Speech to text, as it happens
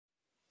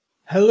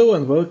Hello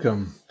and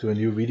welcome to a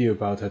new video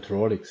about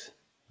hydraulics.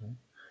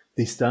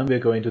 This time we are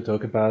going to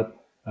talk about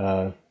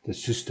the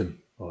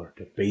system or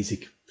the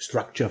basic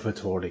structure of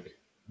hydraulic.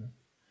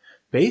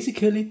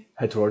 Basically,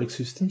 hydraulic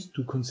systems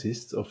do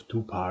consist of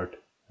two parts.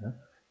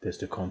 There's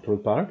the control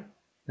part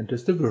and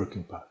there's the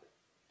working part.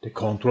 The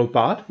control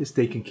part is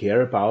taking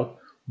care about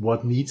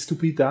what needs to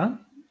be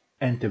done,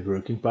 and the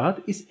working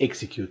part is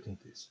executing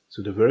this.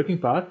 So the working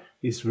part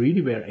is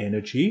really where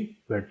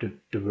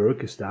the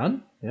work is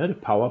done, the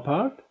power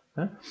part,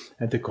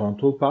 and the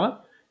control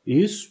part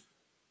is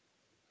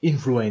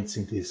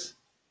influencing this.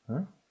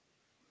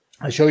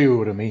 I'll show you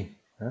what I mean.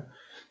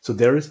 So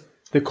there is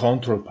the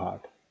control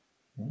part.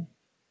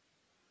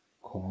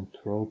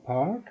 Control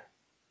part.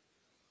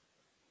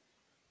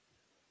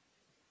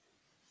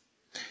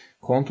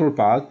 Control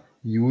part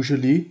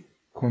usually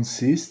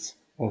consists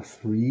of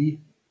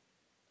three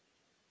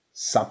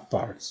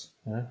subparts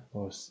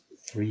or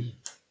three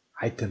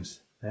items.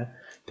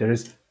 There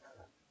is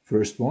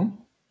first one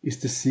is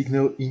the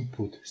signal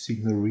input,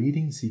 signal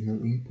reading,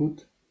 signal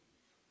input.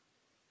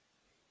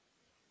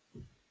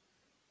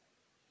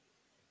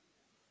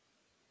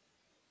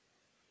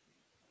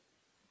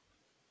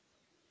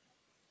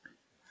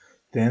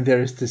 Then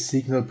there is the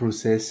signal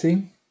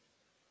processing.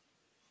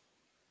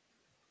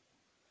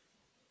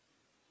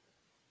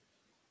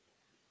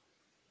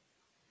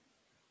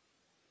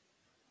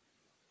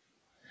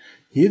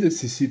 Here the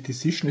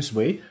decision is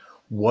made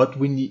what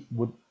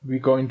we're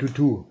going to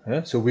do.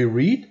 So we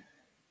read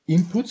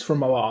inputs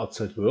from our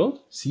outside world,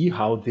 see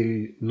how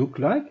they look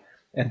like,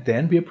 and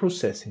then we are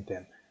processing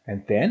them.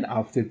 And then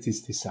after it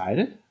is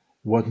decided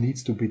what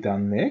needs to be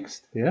done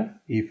next,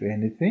 if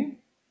anything,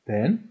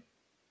 then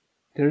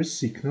there is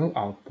signal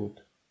output.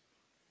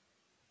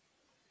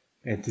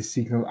 And the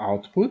signal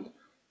output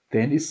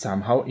then is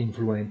somehow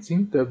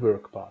influencing the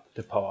work part,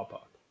 the power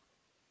part.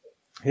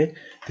 Okay?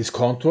 This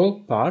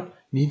control part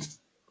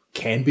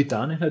can be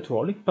done in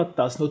hydraulic, but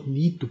does not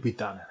need to be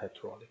done in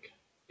hydraulic.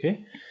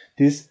 Okay?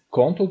 This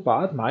control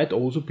part might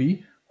also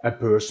be a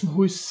person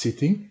who is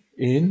sitting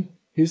in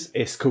his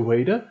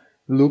excavator,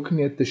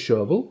 looking at the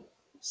shovel,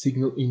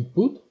 signal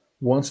input,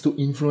 wants to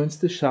influence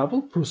the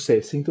shovel,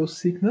 processing those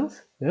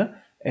signals,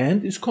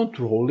 and is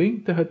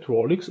controlling the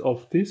hydraulics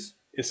of this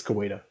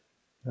excavator.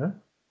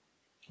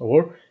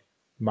 Or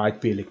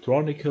might be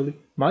electronically,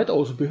 might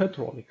also be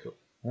hydraulical.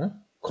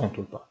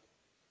 Control part.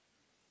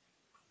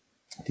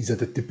 These are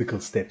the typical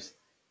steps.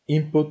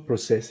 Input,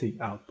 processing,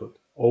 output.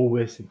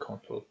 Always in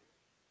control.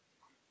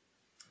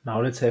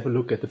 Now let's have a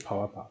look at the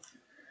power part.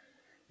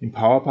 In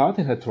power part,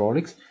 in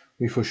hydraulics,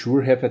 we for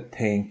sure have a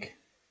tank.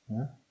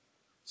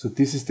 So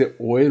this is the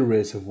oil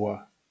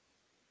reservoir.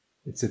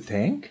 It's a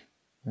tank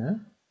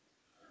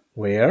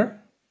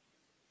where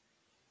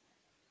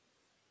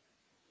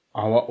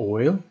our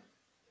oil,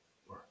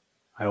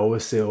 I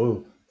always say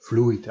oil,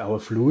 fluid, our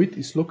fluid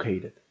is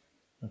located.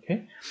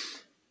 Okay?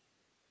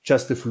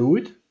 Just the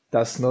fluid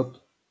does not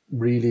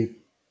really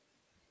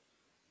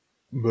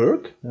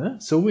work,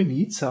 so we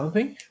need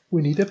something,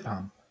 we need a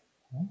pump.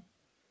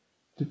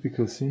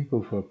 Typical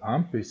symbol for a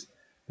pump is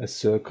a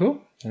circle,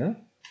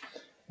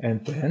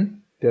 and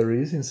then there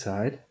is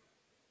inside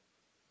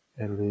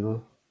a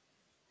little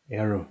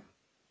arrow.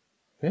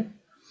 Okay?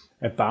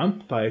 A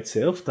pump by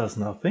itself does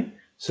nothing,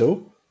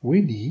 so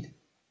we need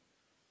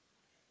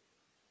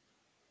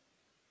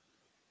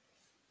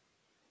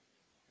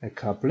a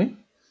coupling,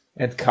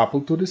 and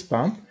coupled to this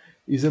pump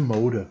is a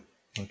motor.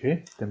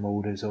 Okay, the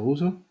motor is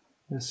also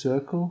a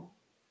circle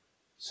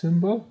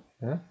symbol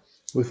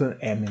with an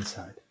M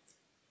inside.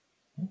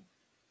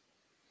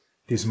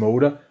 This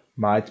motor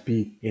might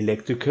be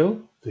electrical,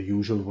 the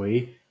usual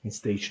way in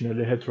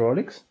stationary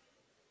hydraulics,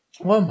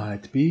 or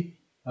might be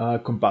a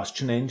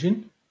combustion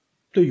engine,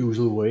 the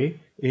usual way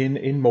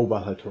in mobile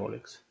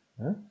hydraulics.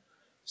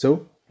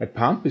 So a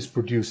pump is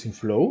producing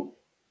flow.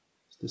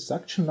 It's the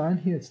suction line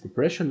here, it's the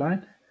pressure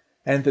line,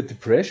 and at the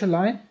pressure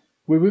line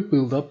we will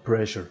build up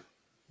pressure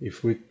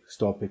if we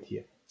stop it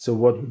here. So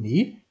what we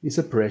need is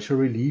a pressure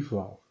relief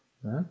valve.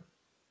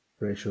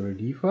 Pressure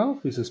relief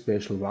valve is a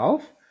special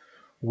valve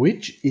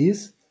which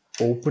is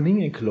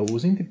opening and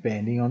closing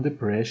depending on the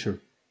pressure.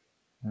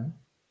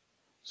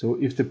 So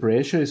if the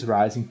pressure is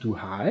rising too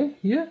high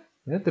here,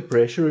 the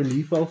pressure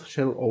relief valve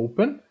shall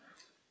open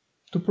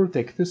to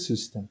protect the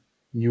system.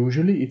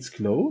 Usually it's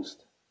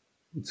closed,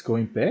 it's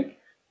going back,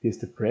 here's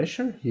the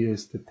pressure, here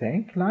is the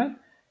tank line,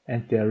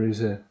 and there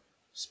is a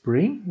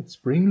spring, it's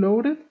spring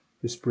loaded,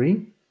 the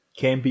spring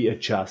can be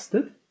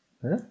adjusted,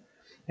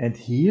 and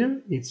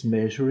here it's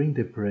measuring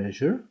the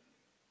pressure,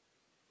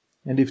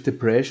 and if the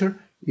pressure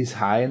is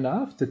high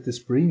enough that the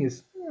spring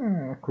is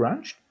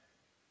crunched,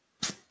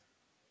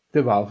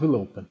 the valve will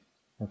open.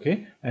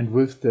 Okay, and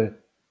with the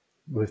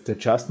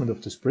adjustment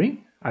of the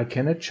spring, I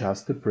can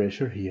adjust the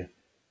pressure here.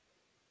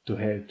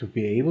 To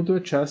be able to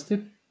adjust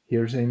it,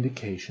 here's an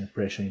indication,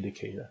 pressure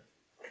indicator.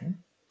 Okay.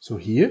 So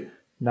here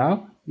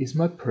now is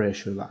my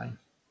pressure line.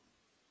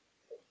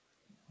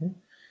 Okay.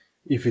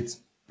 If it's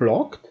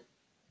blocked,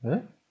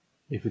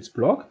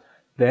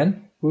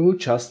 then we will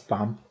just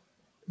pump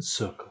a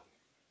circle.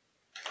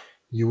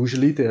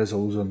 Usually there's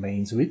also a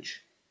main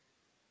switch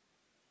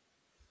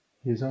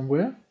here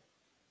somewhere,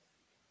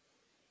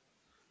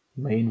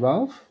 main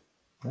valve,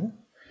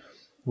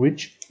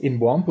 which in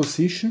one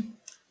position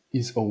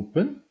is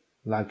open,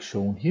 like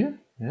shown here,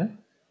 and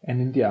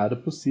in the other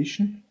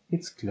position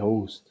it's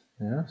closed.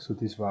 So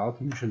these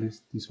valves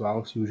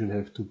usually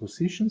have two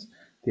positions.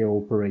 They are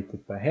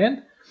operated by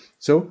hand,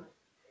 so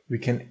we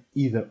can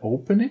either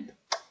open it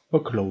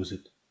or close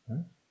it.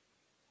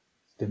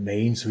 The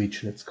main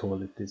switch, let's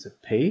call it, is a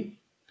pay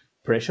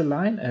pressure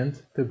line and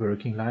the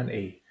working line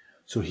A.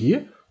 So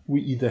here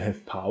we either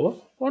have power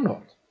or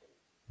not.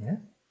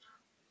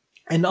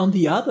 And on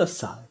the other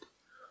side,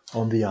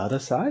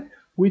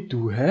 we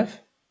do have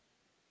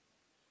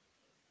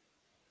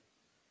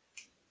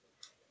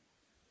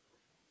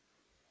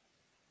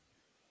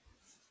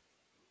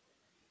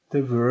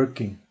the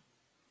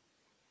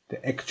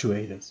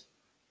actuators.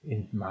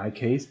 In my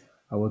case,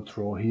 I will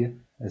draw here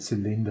a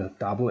cylinder,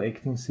 double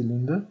acting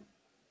cylinder,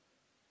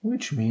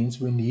 which means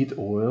we need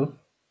oil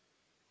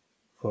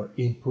for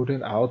input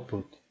and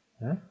output.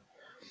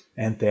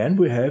 And then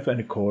we have an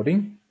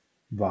according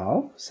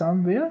valve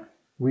somewhere,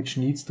 which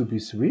needs to be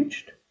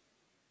switched.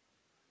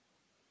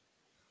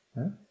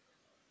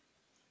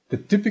 The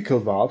typical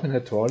valve in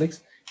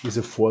hydraulics is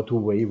a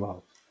 4-way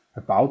valve.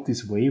 About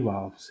these way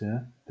valves,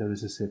 there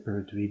is a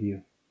separate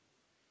video.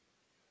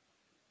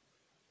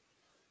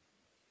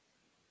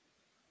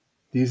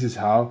 This is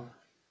how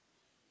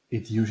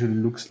it usually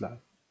looks like.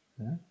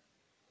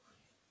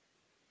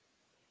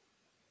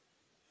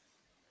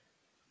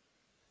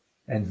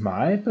 And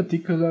my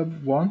particular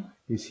one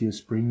is here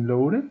spring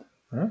loaded.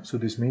 So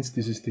this means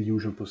this is the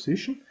usual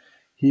position.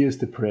 Here is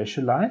the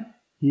pressure line.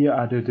 Here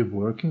are the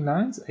working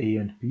lines A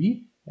and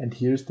B. And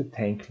here's the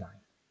tank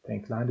line.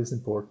 Tank line is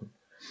important.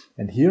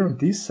 And here on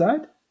this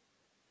side,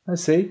 I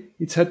say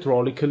it's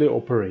hydraulically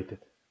operated.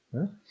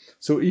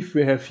 So if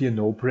we have here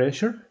no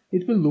pressure,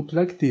 it will look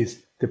like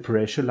this. The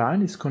pressure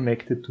line is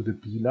connected to the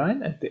B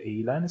line and the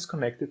A line is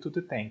connected to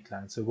the tank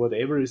line. So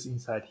whatever is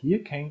inside here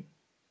can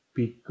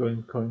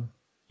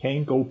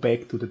go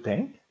back to the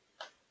tank,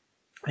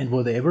 and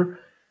whatever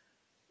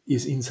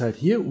is inside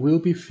here will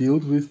be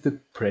filled with the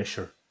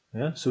pressure.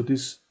 So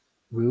this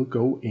will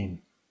go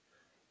in.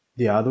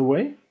 The other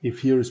way, if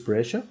here is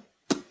pressure,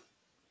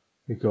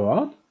 we go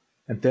out,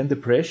 and then the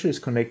pressure is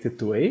connected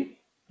to A,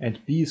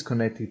 and B is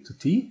connected to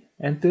T,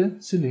 and the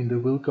cylinder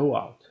will go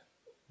out.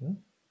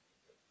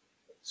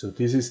 So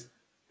this is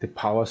the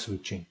power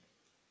switching.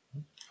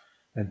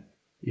 And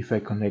if I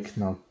connect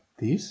now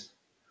this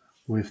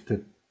with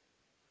the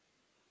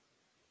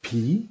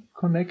P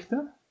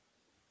connector,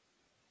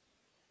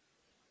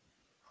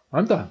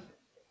 I'm done.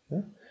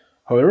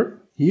 However,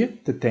 here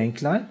the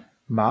tank line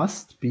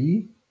must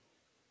be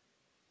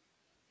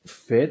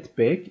fed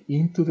back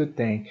into the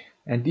tank.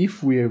 And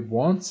if we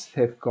once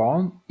have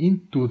gone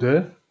into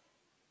the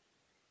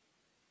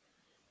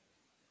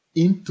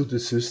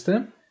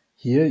system,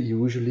 here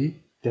usually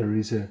there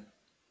is a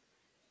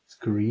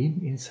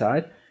screen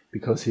inside,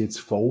 because it's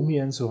foamy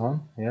and so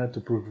on, to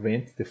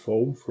prevent the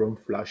foam from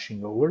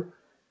flushing over.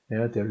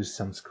 There is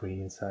some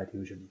screen inside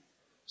usually.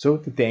 So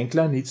the tank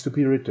line needs to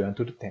be returned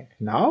to the tank.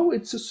 Now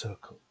it's a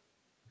circle.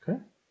 Okay.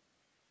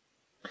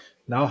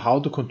 Now how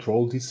to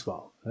control this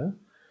valve?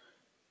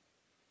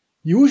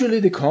 Usually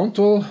the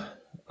control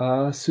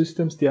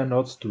systems, they are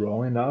not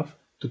strong enough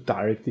to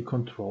directly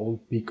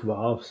control big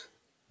valves.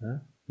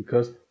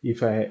 Because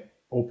if I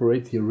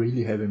operate here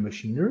really heavy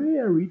machinery,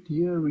 I read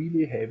here a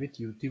really heavy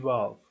duty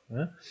valve.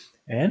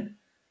 And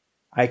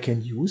I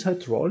can use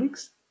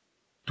hydraulics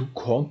to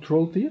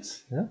control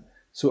this.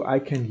 So I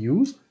can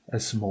use a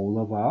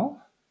smaller valve,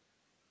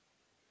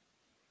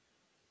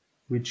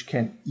 which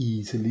can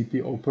easily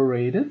be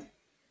operated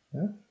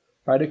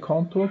by the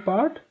control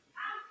part.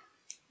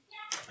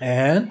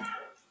 And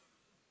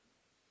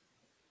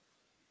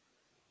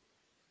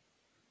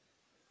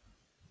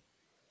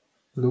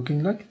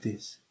looking like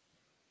this.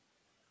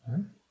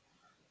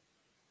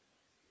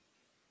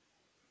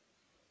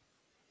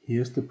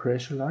 Here's the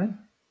pressure line,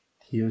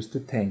 here's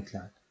the tank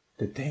line.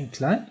 The tank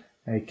line,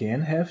 I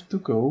again have to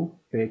go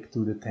back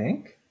to the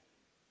tank,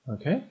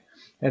 okay?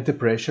 And the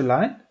pressure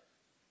line,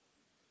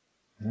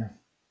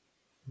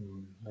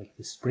 like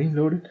the spring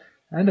loaded,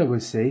 and I will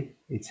say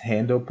it's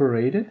hand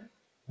operated.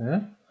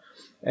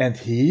 And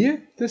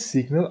here the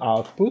signal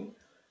output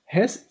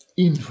has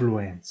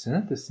influence.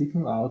 The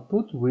signal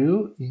output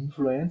will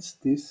influence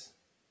this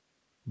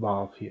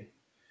valve here.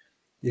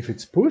 If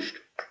it's pushed,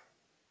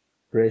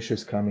 pressure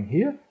is coming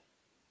here.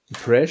 The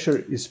pressure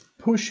is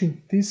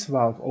pushing this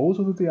valve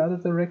also to the other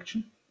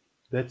direction.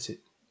 That's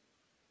it.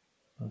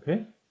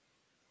 Okay?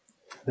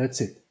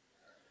 That's it.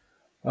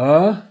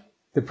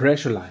 The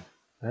pressure line.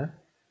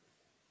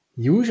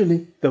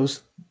 Usually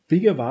those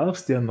bigger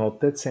valves, they are not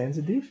that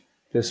sensitive.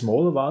 The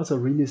smaller valves are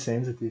really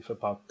sensitive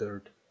about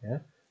dirt.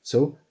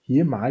 So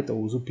here might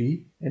also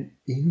be an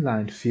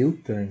inline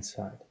filter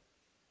inside.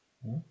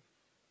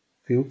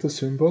 Filter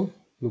symbol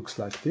looks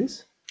like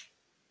this.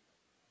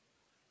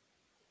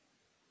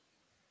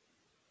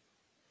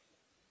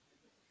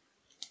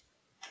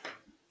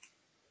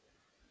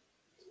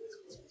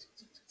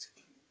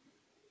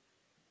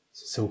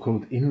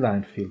 so-called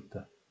inline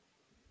filter.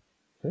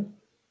 Okay?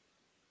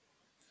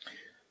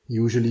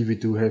 Usually we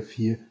do have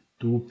here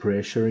two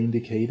pressure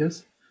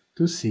indicators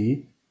to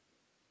see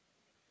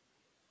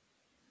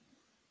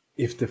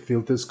if the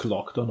filter is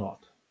clogged or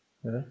not.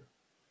 Yeah?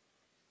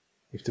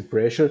 If the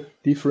pressure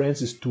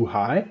difference is too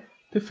high,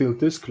 the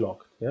filter is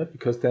clogged, yeah?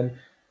 Because then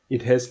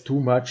it has too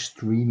much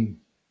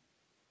streaming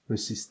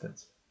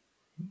resistance.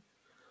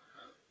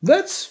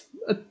 That's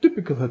a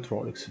typical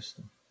hydraulic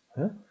system.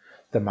 Yeah?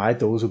 There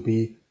might also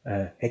be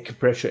a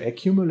pressure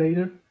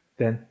accumulator.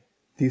 Then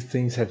these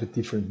things have a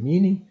different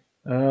meaning.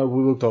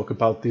 We will talk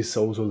about this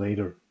also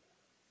later.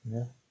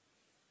 Yeah?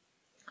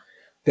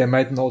 There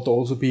might not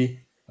also be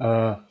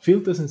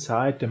filters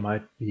inside. There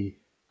might be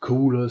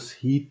coolers,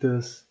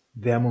 heaters,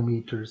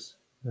 thermometers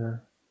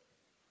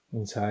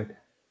inside.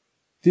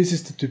 This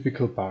is the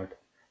typical part.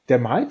 There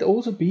might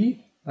also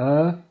be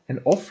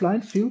an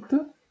offline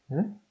filter.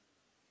 Yeah?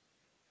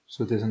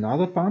 So there's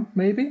another pump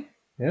maybe,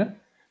 yeah,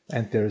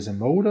 and there is a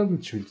motor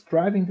which is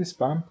driving this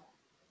pump.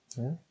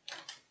 Yeah?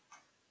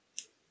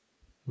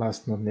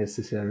 Must not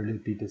necessarily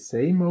be the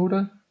same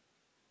motor.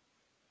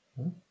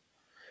 Yeah?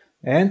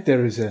 And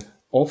there is an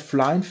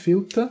offline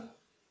filter.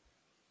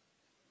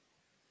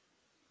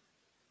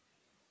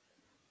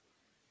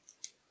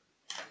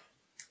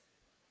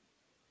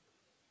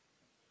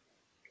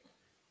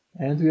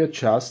 And we are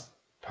just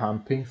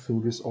pumping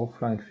through this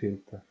offline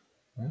filter,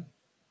 yeah?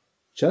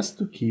 Just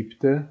to keep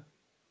the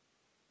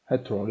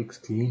hydraulics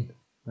clean,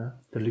 yeah?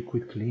 The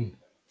liquid clean.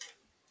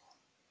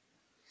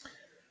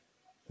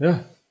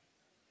 Yeah,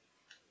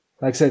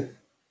 like I said,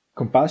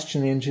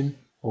 combustion engine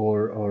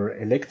or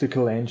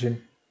electrical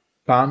engine,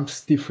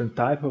 pumps, different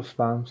type of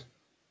pumps,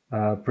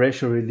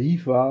 pressure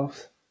relief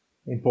valves,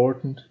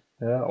 important,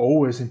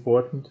 always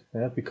important,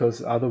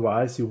 because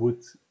otherwise you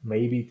would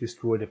maybe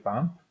destroy the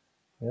pump.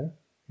 Yeah?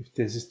 If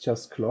this is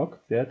just clogged,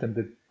 then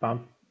the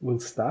pump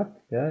will stuck.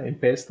 Yeah? In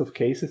best of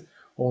cases,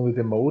 only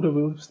the motor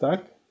will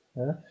stuck.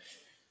 Yeah?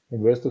 In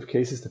worst of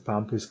cases, the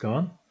pump is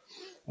gone.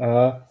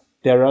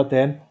 There are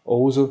then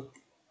also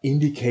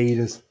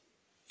indicators,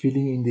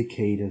 filling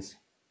indicators,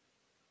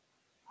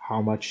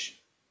 how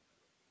much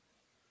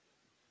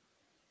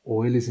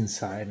oil is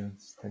inside,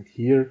 and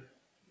here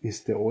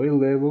is the oil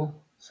level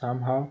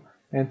somehow,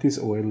 and this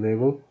oil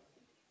level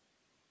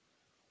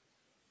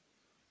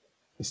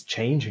is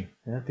changing,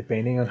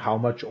 depending on how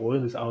much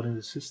oil is out in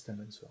the system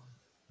and so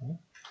on.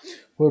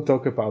 We'll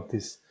talk about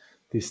this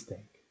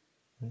tank.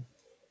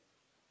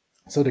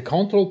 So the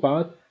control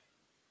part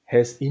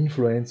has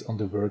influence on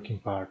the working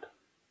part.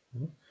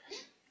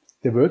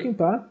 The working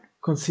part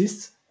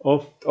consists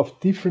of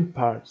different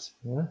parts.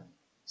 Yeah?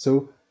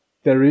 So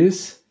there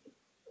is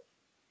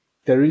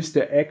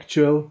the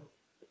actual,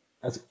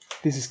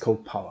 this is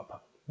called power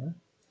part. Yeah?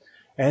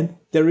 And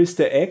there is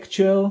the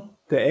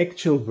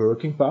actual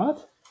working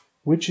part,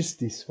 which is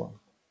this one.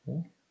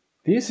 Yeah?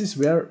 This is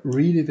where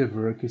really the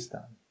work is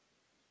done.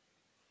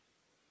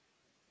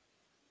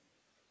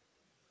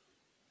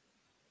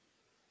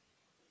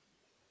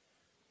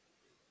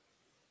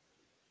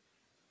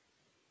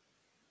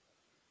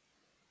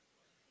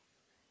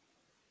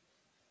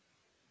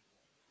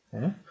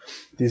 Yeah?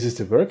 This is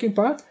the working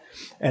part,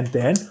 and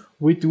then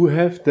we do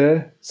have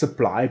the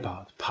supply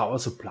part, power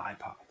supply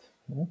part.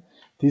 Yeah?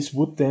 This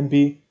would then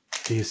be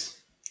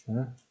this.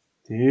 Yeah?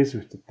 This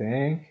with the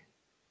tank.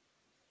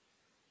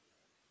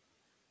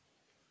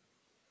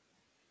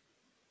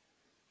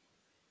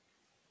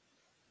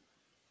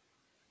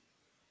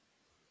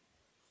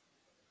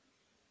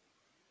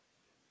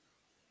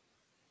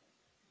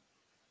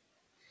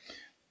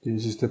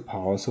 This is the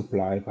power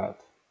supply part.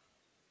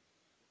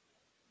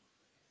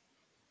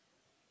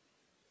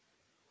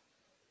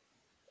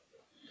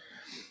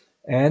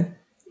 And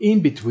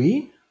in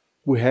between,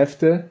 we have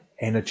the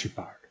energy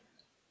part.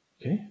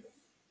 Okay.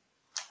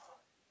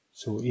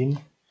 So in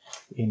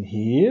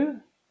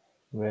here,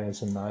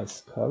 there's a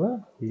nice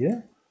color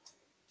here.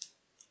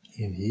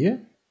 In here,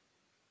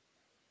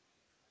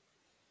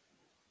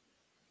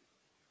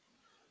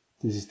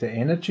 this is the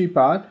energy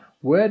part,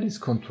 where it is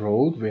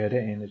controlled where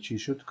the energy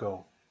should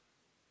go.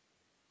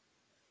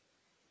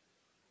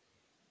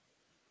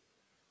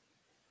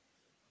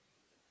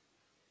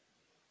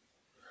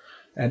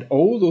 And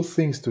all those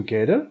things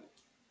together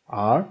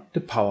are the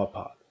power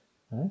part,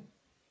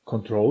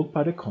 controlled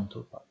by the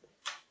control part.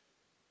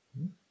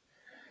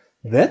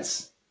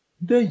 That's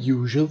the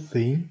usual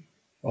thing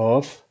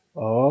of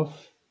a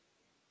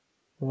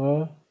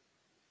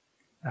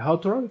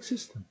hydraulic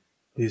system.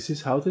 This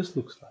is how this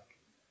looks like.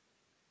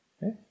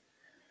 Okay?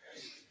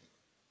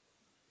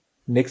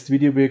 Next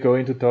video we're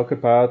going to talk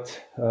about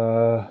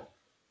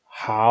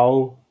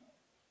how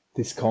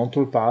this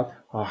control part,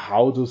 or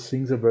how those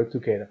things work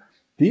together.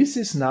 This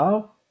is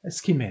now a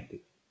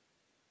schematic.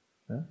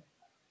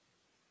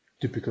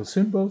 Typical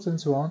symbols and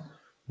so on.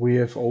 We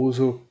have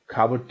also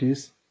covered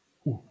this.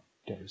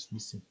 There is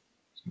missing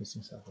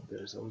something.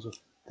 There is also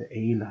the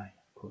A line,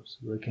 of course,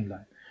 working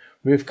line.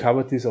 We have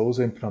covered this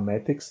also in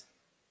pneumatics.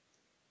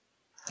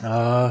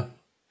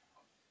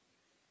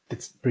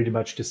 It's pretty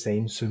much the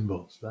same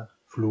symbols.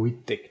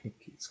 fluid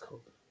technique, it's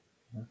called.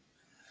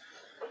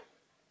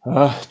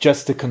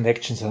 Just the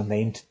connections are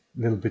named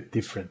a little bit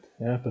different,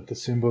 but the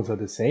symbols are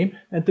the same.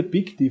 And the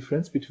big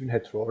difference between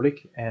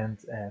hydraulic and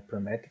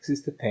pneumatics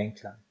is the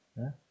tank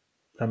line.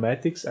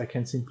 Pneumatics, I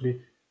can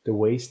simply, the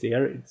waste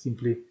air, it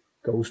simply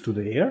goes to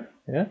the air.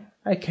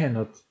 I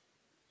cannot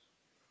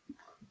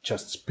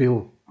just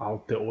spill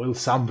out the oil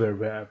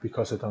somewhere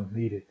because I don't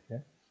need it.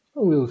 I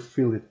will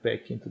fill it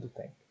back into the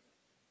tank.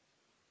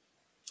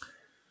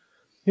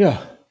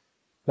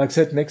 Like I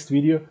said, next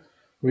video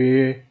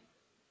we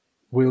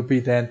will be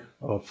then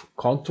of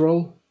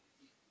control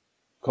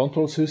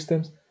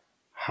systems,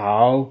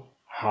 how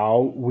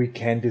we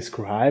can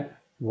describe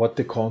what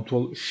the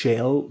control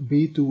shall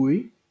be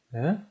doing,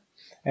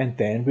 and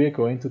then we are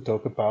going to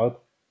talk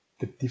about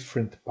the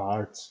different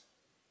parts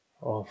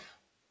of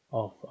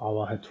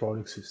our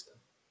hydraulic system.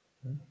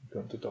 We're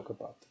going to talk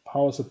about the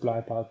power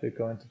supply part, we're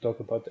going to talk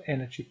about the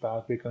energy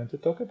part, we're going to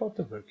talk about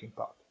the working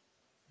part.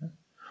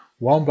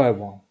 One by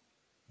one,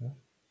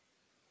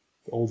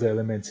 all the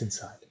elements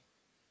inside.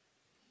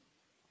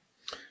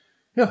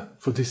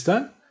 For this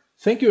time,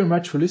 thank you very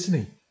much for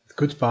listening.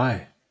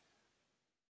 Goodbye.